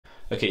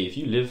Okay, if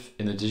you live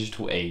in the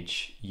digital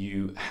age,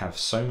 you have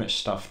so much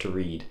stuff to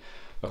read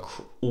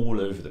all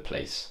over the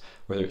place,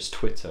 whether it's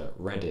Twitter,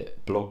 Reddit,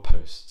 blog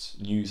posts,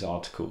 news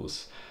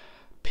articles,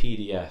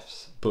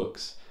 PDFs,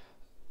 books.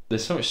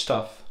 There's so much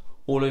stuff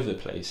all over the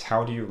place.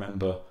 How do you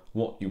remember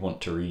what you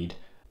want to read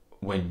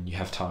when you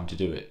have time to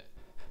do it?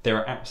 There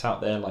are apps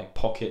out there like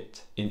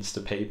Pocket,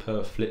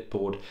 Instapaper,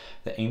 Flipboard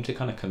that aim to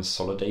kind of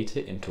consolidate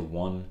it into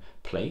one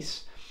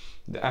place.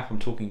 The app I'm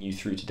talking you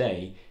through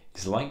today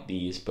is like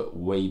these, but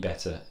way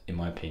better in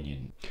my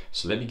opinion.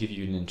 So let me give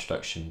you an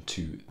introduction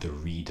to the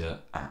Reader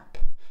app.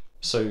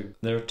 So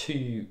there are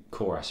two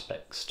core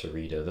aspects to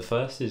Reader. The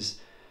first is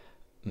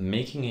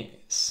making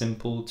it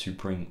simple to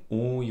bring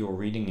all your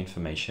reading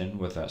information,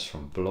 whether that's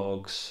from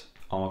blogs,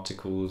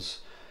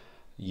 articles,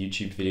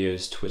 YouTube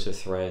videos, Twitter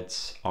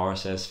threads,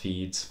 RSS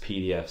feeds,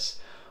 PDFs,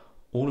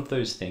 all of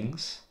those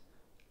things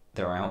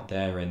that are out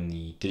there in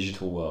the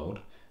digital world,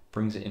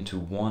 brings it into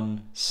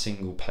one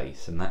single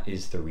place, and that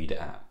is the Reader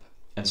app.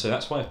 And so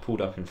that's why I've pulled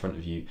up in front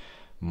of you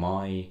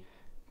my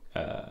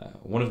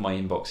one of my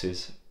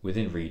inboxes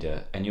within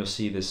Reader, and you'll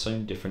see there's so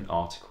many different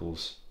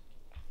articles,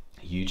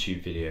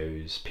 YouTube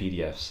videos,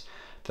 PDFs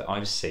that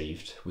I've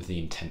saved with the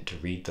intent to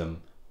read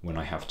them when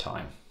I have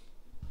time.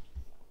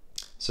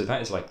 So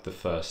that is like the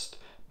first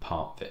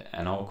part of it,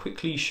 and I'll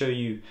quickly show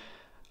you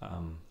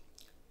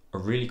a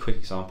really quick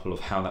example of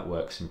how that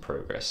works in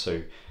progress.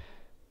 So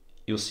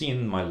you'll see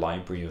in my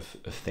library of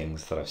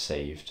things that I've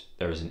saved,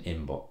 there is an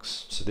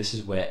inbox. So this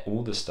is where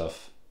all the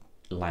stuff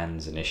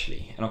lands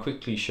initially. And I'll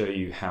quickly show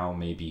you how,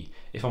 maybe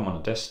if I'm on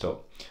a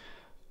desktop,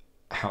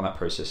 how that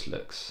process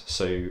looks.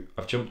 So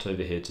I've jumped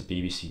over here to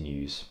BBC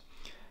News,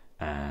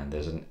 and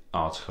there's an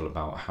article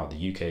about how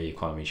the UK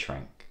economy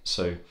shrank.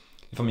 So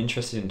if I'm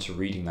interested into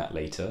reading that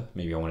later,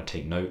 maybe I want to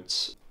take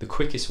notes, the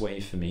quickest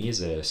way for me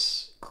is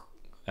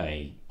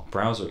a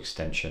browser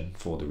extension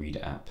for the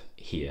Reader app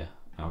here.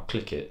 I'll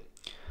click it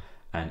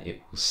and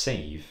it will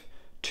save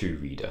to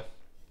Reader.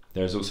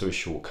 There's also a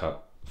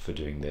shortcut for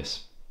doing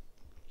this.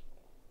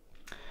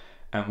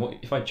 And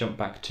if I jump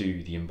back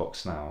to the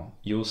inbox now,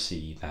 you'll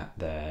see that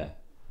there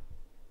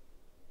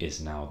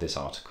is now this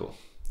article.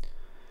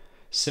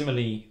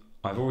 Similarly,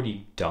 I've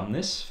already done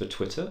this for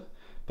Twitter,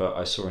 but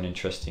I saw an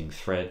interesting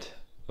thread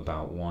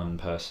about one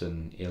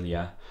person,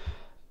 Ilya,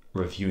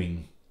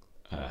 reviewing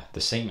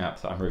the same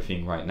app that I'm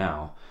reviewing right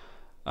now.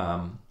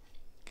 And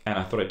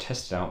I thought I'd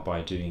test it out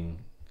by doing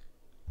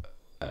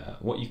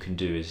what you can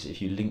do is,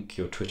 if you link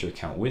your Twitter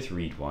account with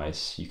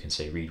Readwise, you can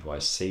say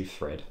Readwise save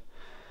thread,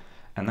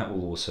 and that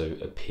will also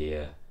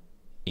appear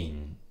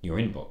in your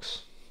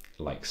inbox,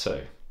 like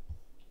so.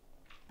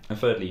 And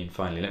thirdly and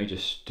finally, let me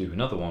just do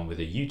another one with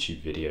a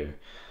YouTube video.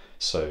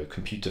 So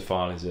Computer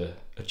File is a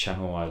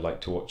channel I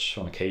like to watch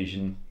on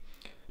occasion.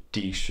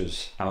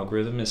 Dijkstra's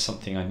algorithm is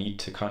something I need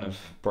to kind of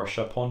brush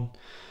up on.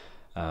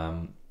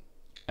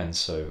 And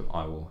so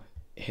I will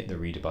hit the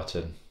Reader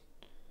button,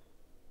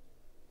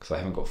 because I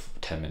haven't got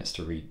 10 minutes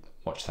to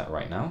watch that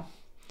right now.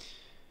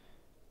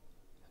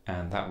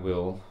 And that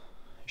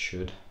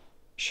should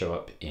show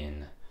up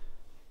in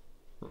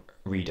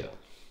Reader.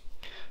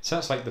 So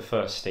that's like the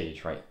first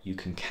stage, right? You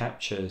can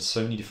capture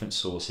so many different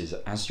sources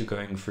as you're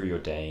going through your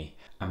day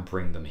and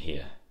bring them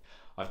here.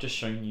 I've just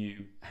shown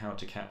you how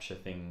to capture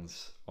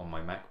things on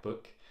my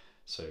MacBook,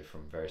 so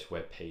from various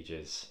web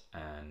pages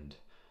and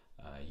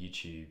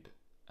YouTube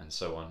and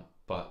so on,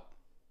 but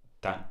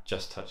that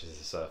just touches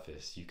the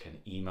surface. You can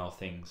email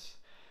things,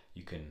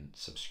 you can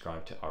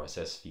subscribe to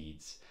RSS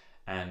feeds,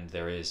 and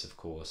there is of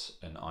course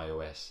an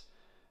iOS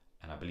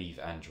and I believe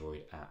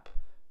Android app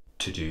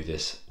to do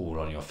this all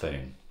on your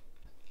phone.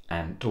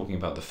 And talking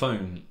about the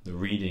phone, the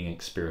reading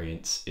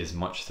experience is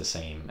much the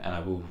same, and I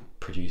will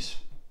produce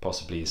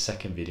possibly a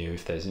second video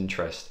if there's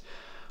interest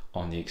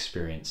on the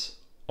experience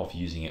of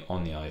using it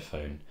on the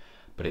iPhone,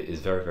 but it is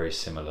very, very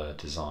similar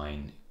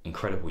design,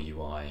 incredible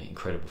UI,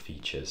 incredible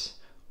features,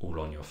 all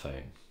on your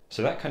phone.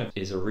 So that kind of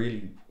is a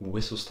really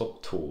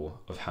whistle-stop tour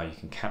of how you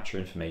can capture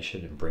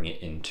information and bring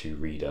it into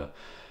Reader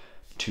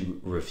to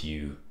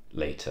review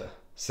later.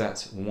 So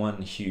that's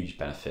one huge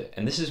benefit.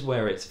 And this is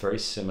where it's very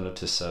similar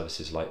to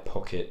services like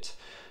Pocket,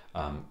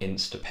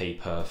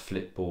 Instapaper,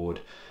 Flipboard,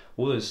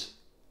 all those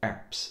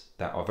apps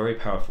that are very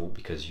powerful,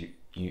 because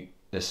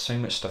there's so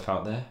much stuff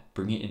out there.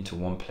 Bringing it into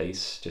one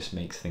place just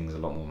makes things a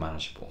lot more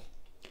manageable.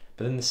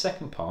 But then the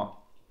second part,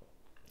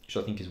 which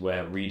I think is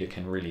where Reader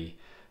can really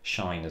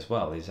shine as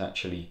well, is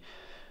actually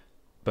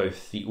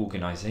both the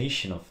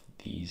organization of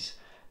these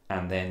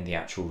and then the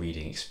actual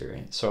reading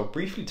experience. So I'll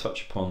briefly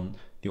touch upon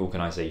the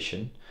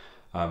organization,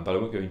 but I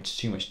won't go into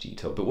too much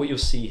detail. But what you'll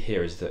see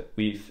here is that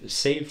we've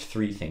saved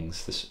 3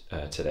 things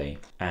today,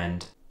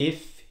 and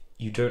if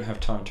you don't have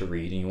time to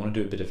read and you want to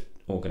do a bit of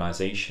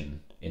organization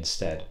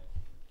instead,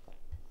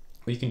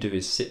 what you can do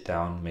is sit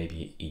down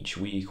maybe each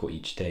week or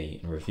each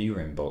day and review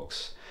your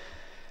inbox,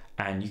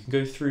 and you can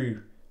go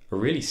through a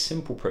really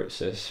simple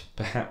process.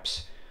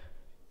 Perhaps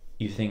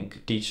you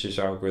think Dijkstra's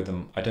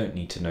algorithm, I don't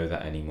need to know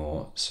that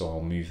anymore, so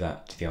I'll move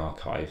that to the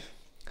archive.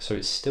 So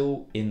it's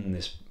still in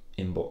this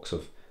inbox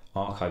of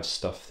archive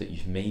stuff that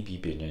you've maybe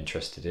been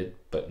interested in,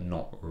 but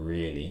not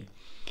really.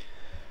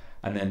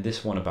 And then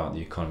this one about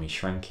the economy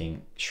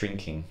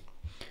shrinking,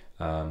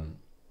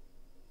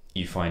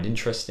 you find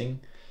interesting.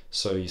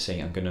 So you're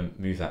saying, I'm going to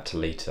move that to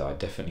later. I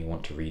definitely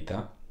want to read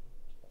that.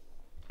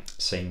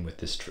 Same with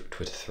this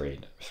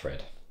Twitter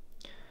thread.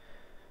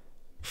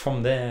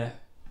 From there,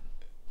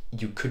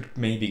 you could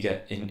maybe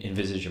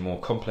envisage a more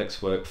complex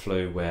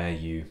workflow where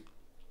you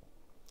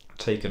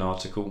take an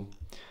article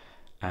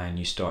and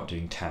you start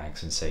doing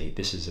tags and say,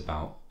 this is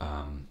about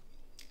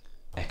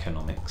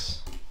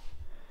economics.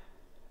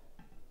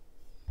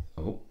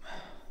 Oh,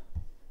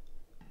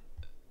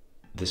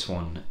 this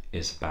one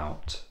is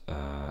about,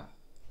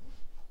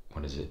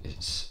 what is it?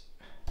 It's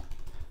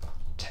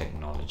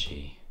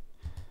technology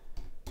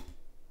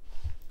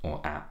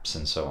or apps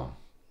and so on.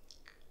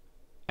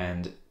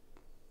 And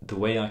the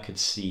way I could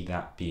see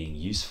that being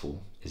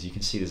useful is, you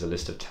can see there's a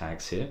list of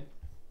tags here,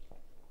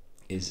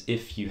 is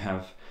if you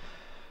have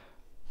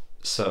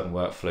certain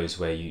workflows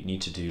where you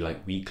need to do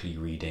like weekly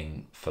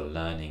reading for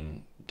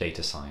learning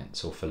data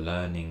science or for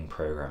learning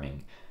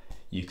programming,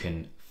 you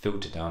can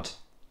filter down to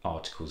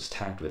articles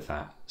tagged with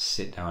that,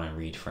 sit down and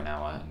read for an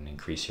hour and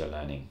increase your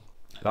learning.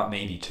 That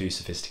may be too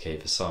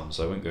sophisticated for some,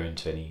 so I won't go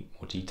into any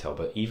more detail,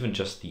 but even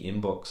just the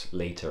inbox,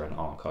 later and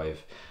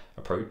archive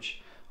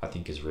approach, I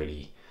think is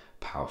really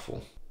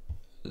powerful.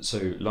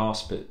 So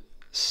last but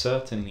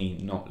certainly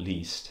not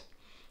least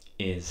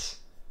is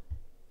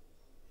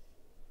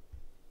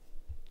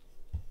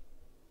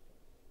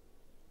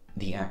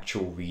the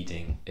actual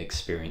reading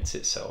experience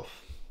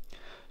itself.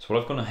 So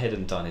what I've gone ahead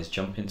and done is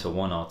jump into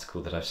one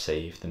article that I've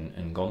saved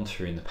and gone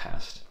through in the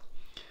past,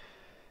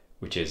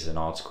 which is an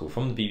article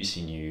from the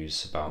BBC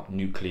News about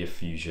nuclear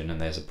fusion, and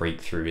there's a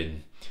breakthrough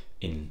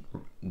in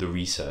the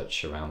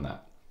research around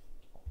that.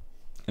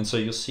 And so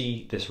you'll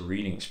see this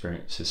reading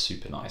experience is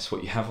super nice.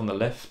 What you have on the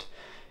left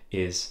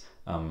is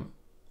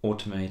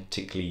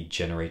automatically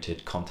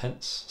generated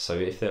contents. So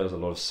if there was a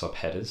lot of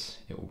subheaders,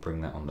 it will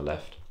bring that on the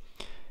left.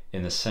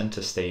 In the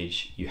center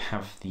stage, you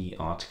have the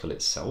article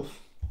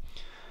itself.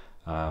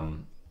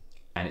 And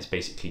it's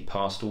basically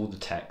passed all the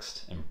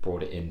text and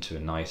brought it into a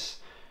nice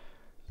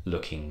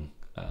looking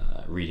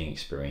reading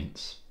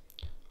experience.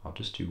 I'll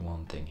just do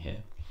one thing here.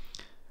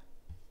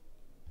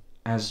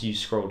 As you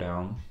scroll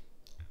down,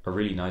 a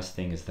really nice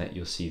thing is that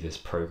you'll see this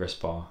progress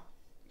bar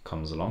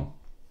comes along.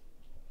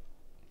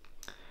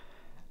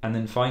 And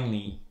then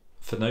finally,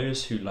 for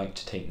those who like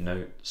to take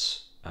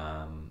notes,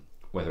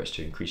 whether it's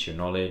to increase your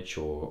knowledge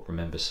or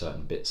remember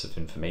certain bits of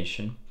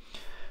information,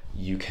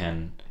 you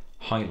can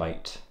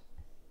highlight,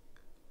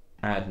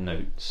 add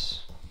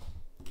notes,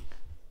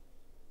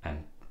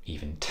 and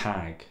even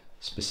tag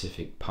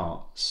specific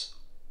parts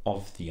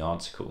of the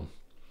article.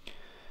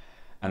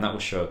 And that will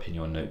show up in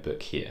your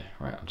notebook here,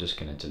 right? I'm just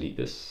going to delete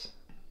this.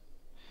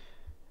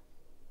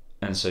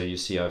 And so you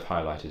see I've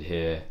highlighted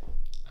here,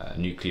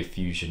 nuclear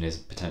fusion is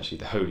potentially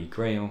the holy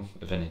grail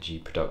of energy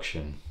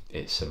production.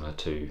 It's similar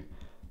to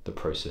the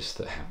process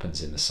that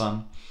happens in the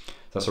sun.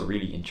 That's a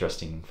really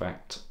interesting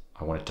fact.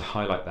 I wanted to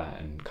highlight that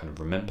and kind of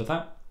remember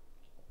that.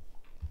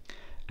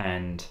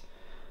 And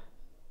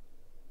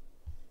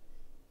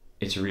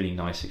it's a really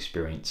nice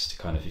experience to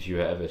kind of, if you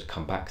ever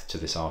come back to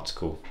this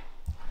article,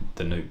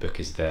 the notebook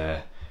is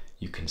there,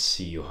 you can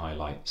see your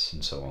highlights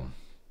and so on.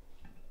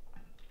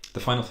 The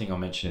final thing I'll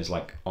mention is,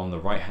 like, on the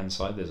right hand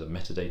side there's a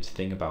metadata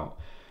thing about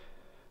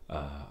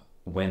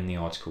when the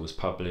article was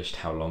published,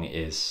 how long it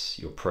is,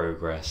 your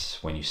progress,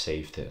 when you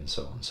saved it and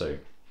so on. So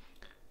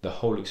the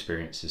whole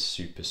experience is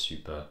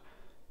super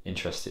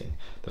interesting.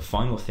 The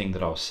final thing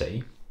that I'll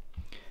say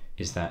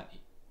is that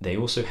they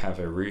also have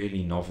a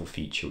really novel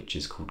feature which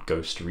is called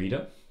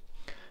Ghostreader.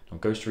 Now,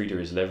 Ghostreader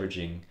is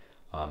leveraging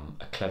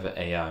a clever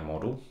AI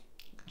model,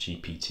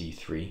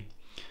 GPT-3,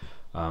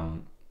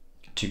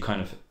 to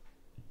kind of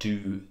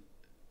do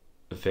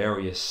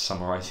various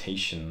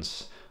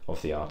summarizations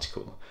of the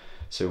article.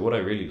 So what I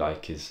really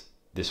like is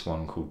this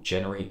one called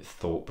Generate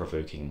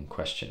Thought-Provoking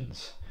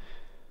Questions.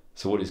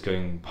 So what is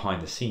going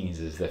behind the scenes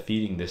is they're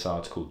feeding this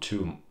article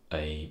to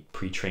a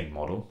pre-trained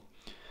model.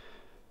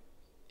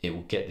 It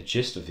will get the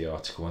gist of the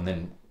article and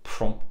then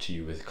prompt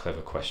you with clever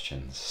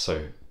questions.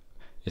 So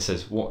it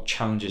says, what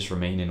challenges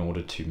remain in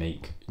order to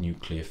make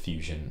nuclear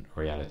fusion a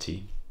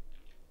reality?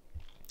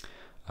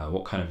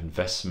 What kind of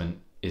investment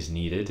is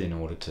needed in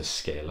order to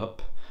scale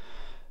up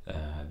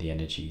the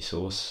energy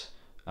source?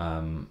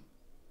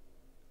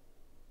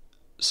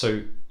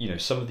 So, you know,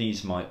 some of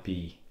these might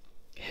be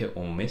hit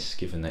or miss,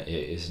 given that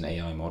it is an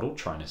AI model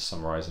trying to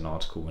summarize an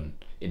article and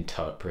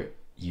interpret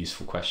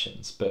useful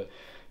questions, but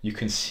you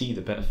can see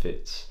the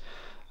benefits.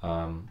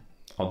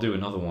 I'll do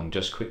another one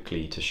just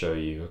quickly to show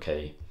you,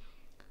 okay,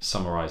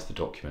 summarize the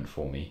document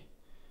for me.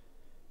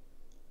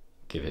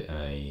 Give it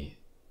a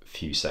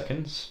few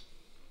seconds.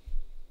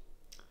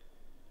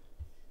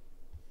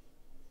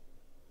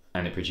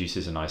 And it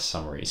produces a nice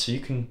summary. So you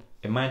can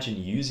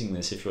imagine using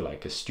this if you're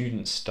like a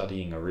student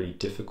studying a really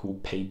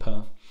difficult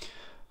paper,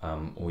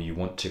 or you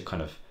want to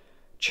kind of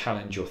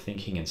challenge your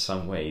thinking in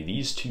some way.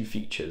 These two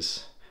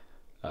features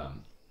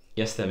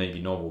yes, they may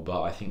be novel,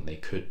 but I think they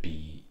could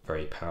be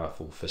very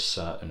powerful for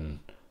certain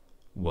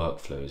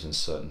workflows and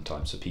certain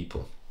types of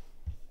people.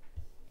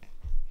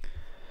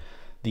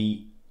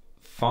 The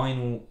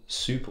final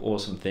super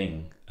awesome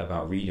thing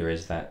about Reader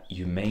is that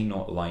you may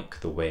not like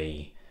the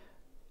way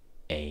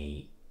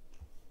a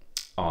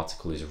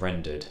article is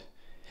rendered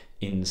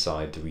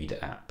inside the Reader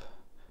app,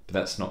 but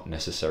that's not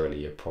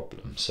necessarily a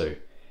problem. So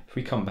if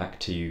we come back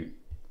to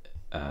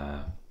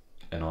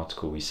an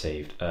article we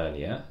saved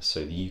earlier,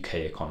 so the UK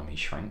economy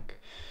shrank.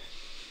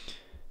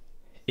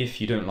 If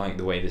you don't like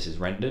the way this is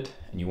rendered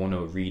and you want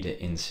to read it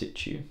in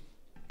situ,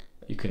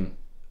 you can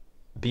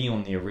be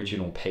on the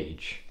original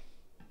page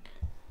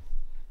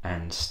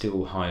and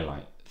still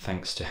highlight,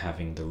 thanks to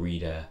having the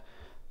Reader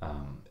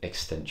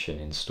extension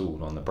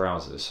installed on the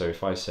browser. So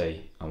if I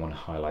say I want to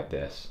highlight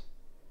this,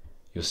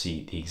 you'll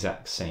see the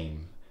exact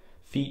same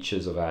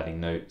features of adding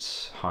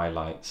notes,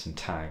 highlights and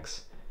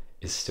tags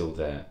is still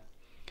there.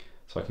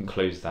 So I can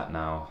close that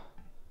now.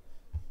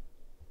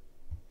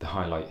 The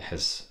highlight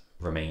has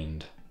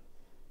remained.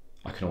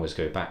 I can always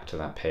go back to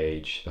that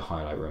page, the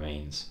highlight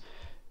remains.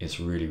 It's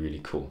really,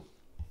 really cool.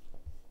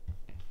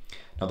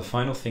 Now the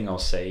final thing I'll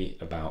say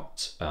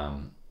about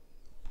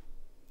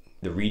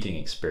the reading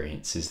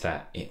experience is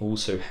that it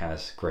also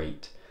has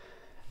great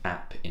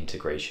app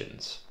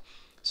integrations.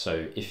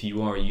 So if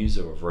you are a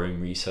user of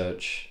Roam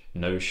Research,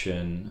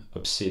 Notion,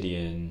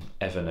 Obsidian,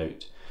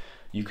 Evernote,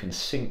 you can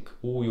sync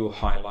all your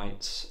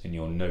highlights and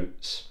your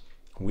notes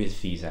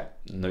with these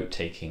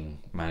note-taking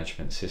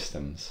management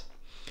systems.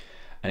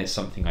 And it's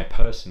something I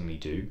personally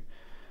do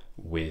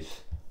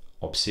with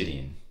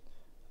Obsidian,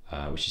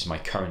 which is my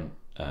current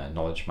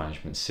knowledge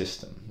management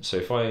system. So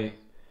if I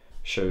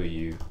show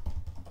you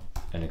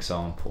an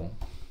example,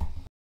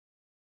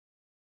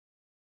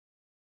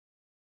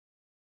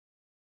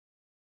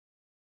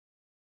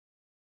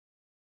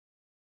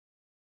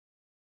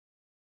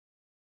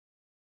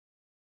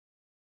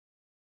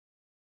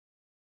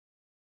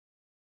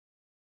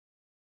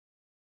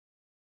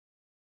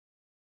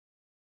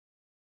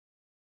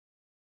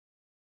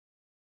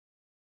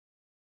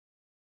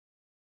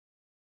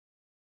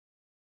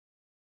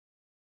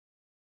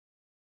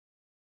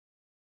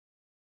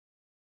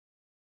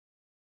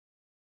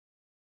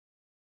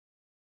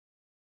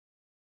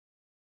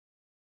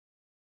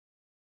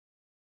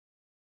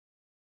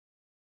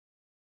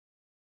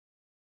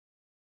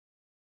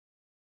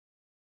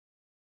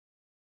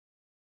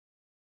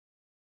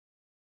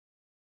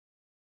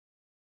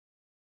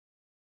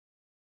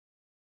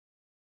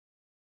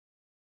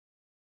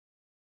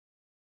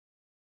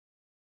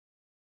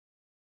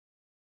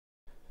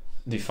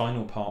 the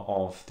final part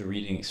of the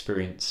reading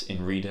experience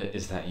in Reader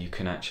is that you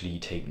can actually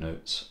take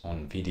notes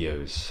on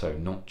videos, so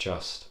not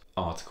just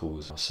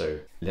articles. So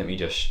let me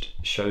just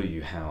show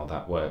you how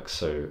that works.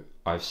 So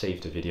I've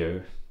saved a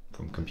video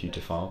from computer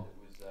file.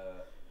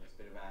 It's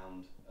been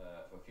around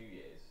for a few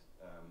years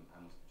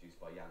and was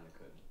produced by Jan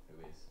LeCun,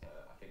 who is,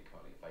 I think,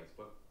 currently at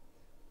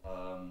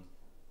Facebook,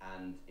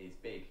 and is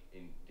big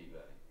in deep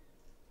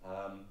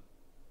learning.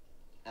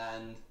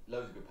 And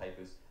loads of good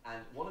papers.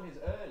 And one of his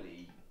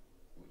early,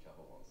 which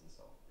other ones and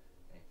so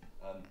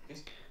on. Okay.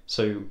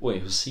 So what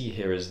you'll see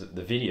here is that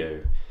the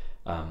video,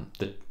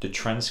 the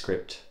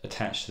transcript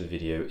attached to the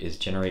video is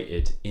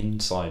generated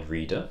inside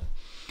Reader,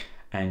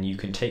 and you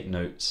can take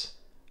notes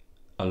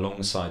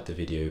alongside the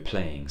video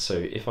playing. So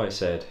if I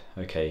said,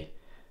 okay,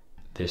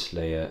 this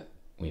layer,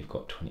 we've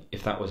got 20,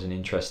 if that was an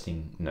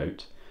interesting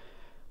note,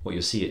 what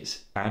you'll see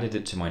is added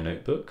it to my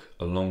notebook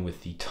along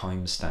with the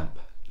timestamp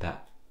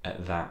that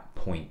at that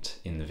point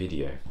in the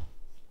video.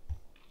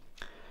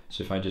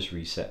 So if I just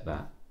reset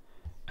that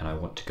and I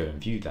want to go and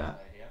view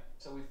that,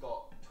 so we've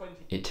got 20.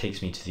 It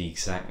takes me to the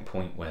exact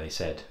point where they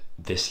said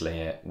this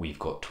layer we've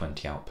got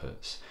 20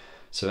 outputs.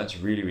 So that's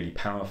really, really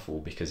powerful,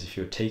 because if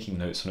you're taking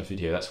notes on a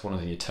video, that's one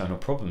of the eternal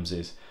problems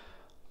is,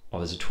 oh,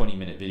 there's a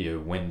 20-minute video,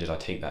 when did I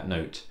take that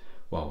note?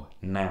 Well,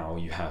 now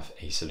you have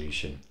a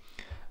solution.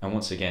 And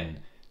once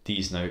again,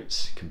 these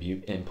notes can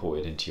be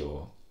imported into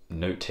your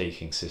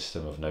note-taking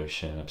system of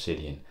Notion and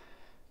Obsidian.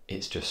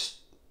 It's just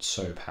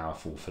so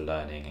powerful for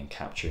learning and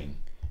capturing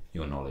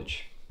your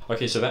knowledge.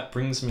 Okay, so that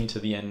brings me to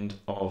the end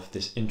of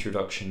this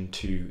introduction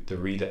to the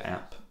Reader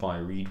app by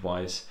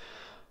Readwise.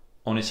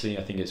 Honestly,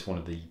 I think it's one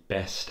of the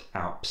best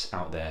apps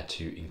out there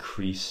to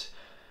increase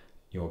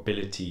your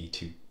ability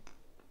to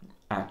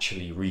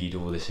actually read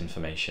all this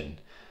information.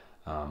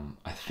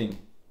 I think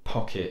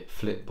Pocket,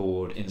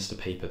 Flipboard,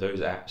 Instapaper,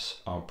 those apps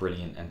are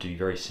brilliant and do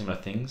very similar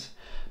things,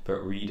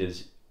 but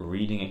Reader's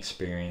reading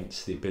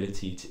experience, the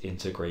ability to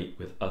integrate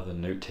with other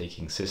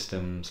note-taking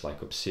systems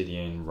like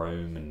Obsidian,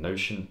 Roam and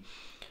Notion,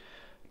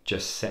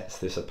 just sets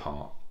this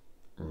apart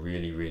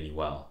really, really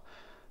well.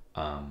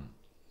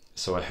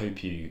 So I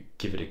hope you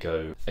give it a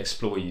go,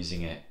 explore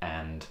using it,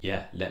 and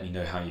yeah, let me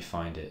know how you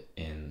find it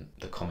in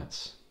the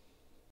comments.